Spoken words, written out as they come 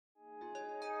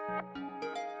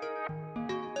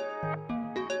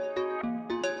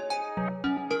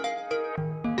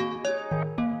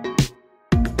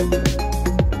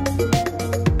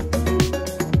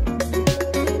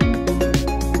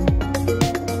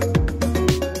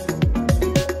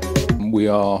We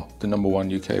are the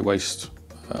 #1 UK waste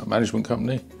management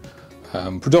company.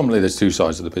 Predominantly there's two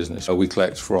sides of the business. We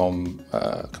collect from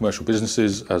commercial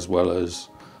businesses as well as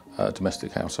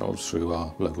domestic households through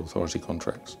our local authority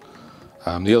contracts.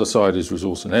 The other side is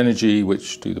resource and energy,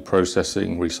 which do the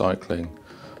processing, recycling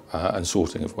and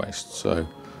sorting of waste. So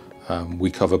we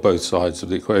cover both sides of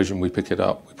the equation. We pick it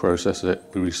up, we process it,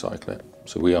 we recycle it.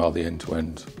 So we are the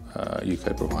end-to-end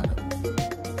UK provider.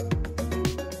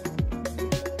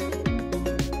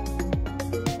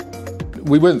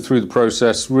 We went through the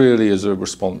process really as a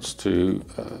response to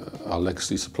our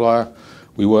legacy supplier.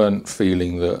 We weren't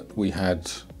feeling that we had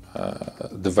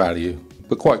the value,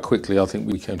 but quite quickly I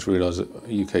think we came to realise that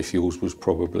UK Fuels was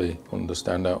probably one of the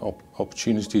standout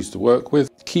opportunities to work with.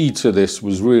 Key to this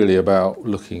was really about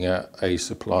looking at a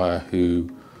supplier who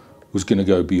was going to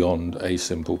go beyond a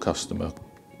simple customer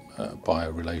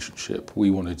buyer relationship. We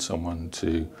wanted someone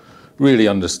to really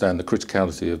understand the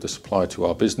criticality of the supply to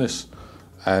our business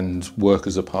and work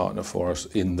as a partner for us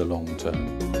in the long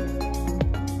term.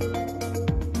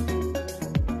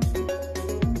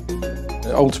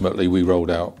 Ultimately, we rolled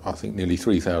out, I think, nearly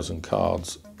 3,000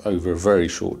 cards over a very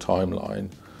short timeline.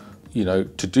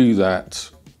 To do that,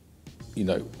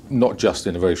 not just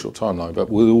in a very short timeline,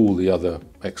 but with all the other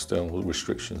external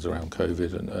restrictions around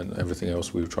COVID and everything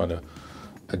else we were trying to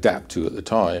adapt to at the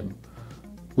time,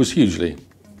 was hugely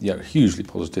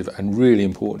positive and really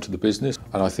important to the business.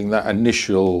 And I think that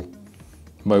initial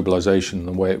mobilisation and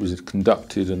the way it was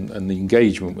conducted and the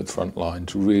engagement with frontline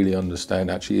to really understand,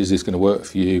 actually, is this going to work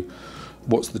for you?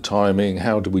 What's the timing?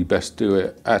 How do we best do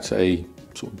it at a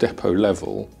sort of depot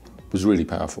level was really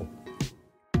powerful.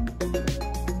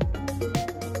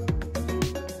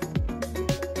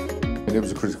 And it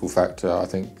was a critical factor. I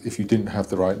think if you didn't have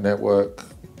the right network,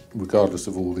 regardless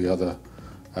of all the other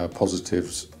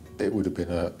positives, it would have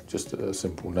been just a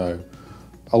simple no.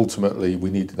 Ultimately,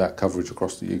 we needed that coverage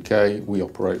across the UK. We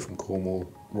operate from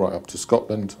Cornwall right up to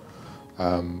Scotland,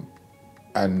 and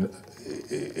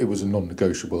it was a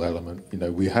non-negotiable element.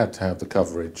 We had to have the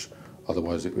coverage,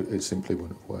 otherwise it simply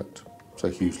wouldn't have worked. So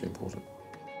hugely important.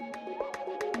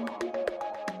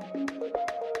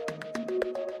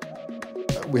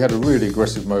 We had a really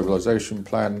aggressive mobilisation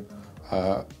plan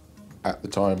at the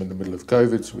time in the middle of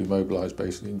COVID, so we mobilised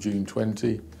basically in June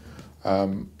 20.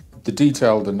 The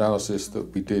detailed analysis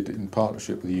that we did in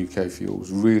partnership with UK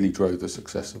Fuels really drove the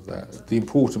success of that. The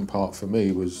important part for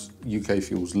me was UK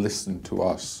Fuels listened to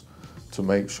us to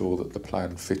make sure that the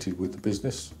plan fitted with the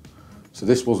business. So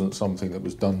this wasn't something that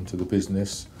was done to the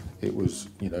business. It was,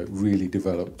 really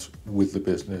developed with the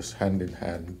business, hand in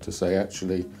hand, to say,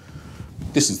 actually,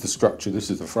 this is the structure,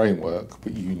 this is the framework,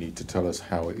 but you need to tell us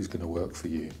how it is going to work for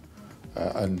you.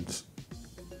 And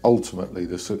ultimately,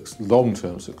 the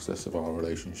long-term success of our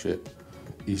relationship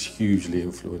is hugely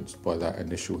influenced by that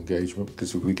initial engagement,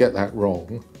 because if we get that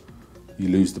wrong, you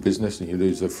lose the business and you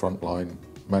lose the frontline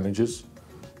managers.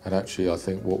 And actually, I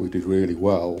think what we did really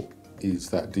well is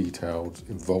that detailed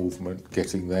involvement,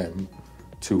 getting them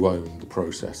to own the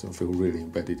process and feel really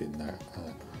embedded in that.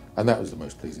 And that was the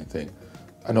most pleasing thing.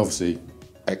 And obviously,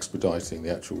 expediting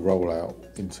the actual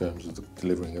rollout in terms of the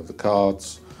delivering of the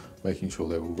cards, making sure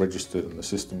they were registered and the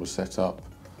system was set up.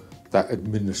 That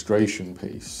administration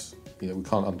piece, we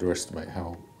can't underestimate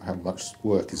how much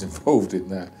work is involved in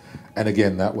that. And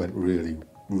again, that went really,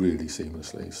 really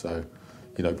seamlessly. So,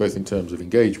 both in terms of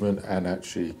engagement and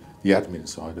actually the admin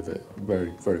side of it,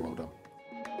 very, very well done.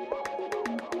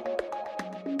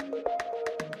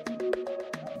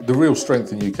 The real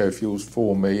strength in UK Fuels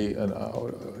for me, and I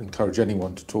encourage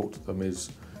anyone to talk to them,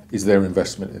 is their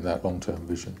investment in that long-term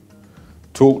vision.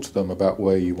 Talk to them about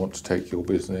where you want to take your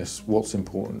business, what's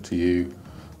important to you,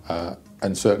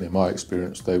 and certainly in my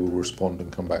experience, they will respond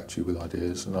and come back to you with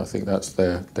ideas, and I think that's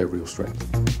their real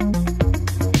strength.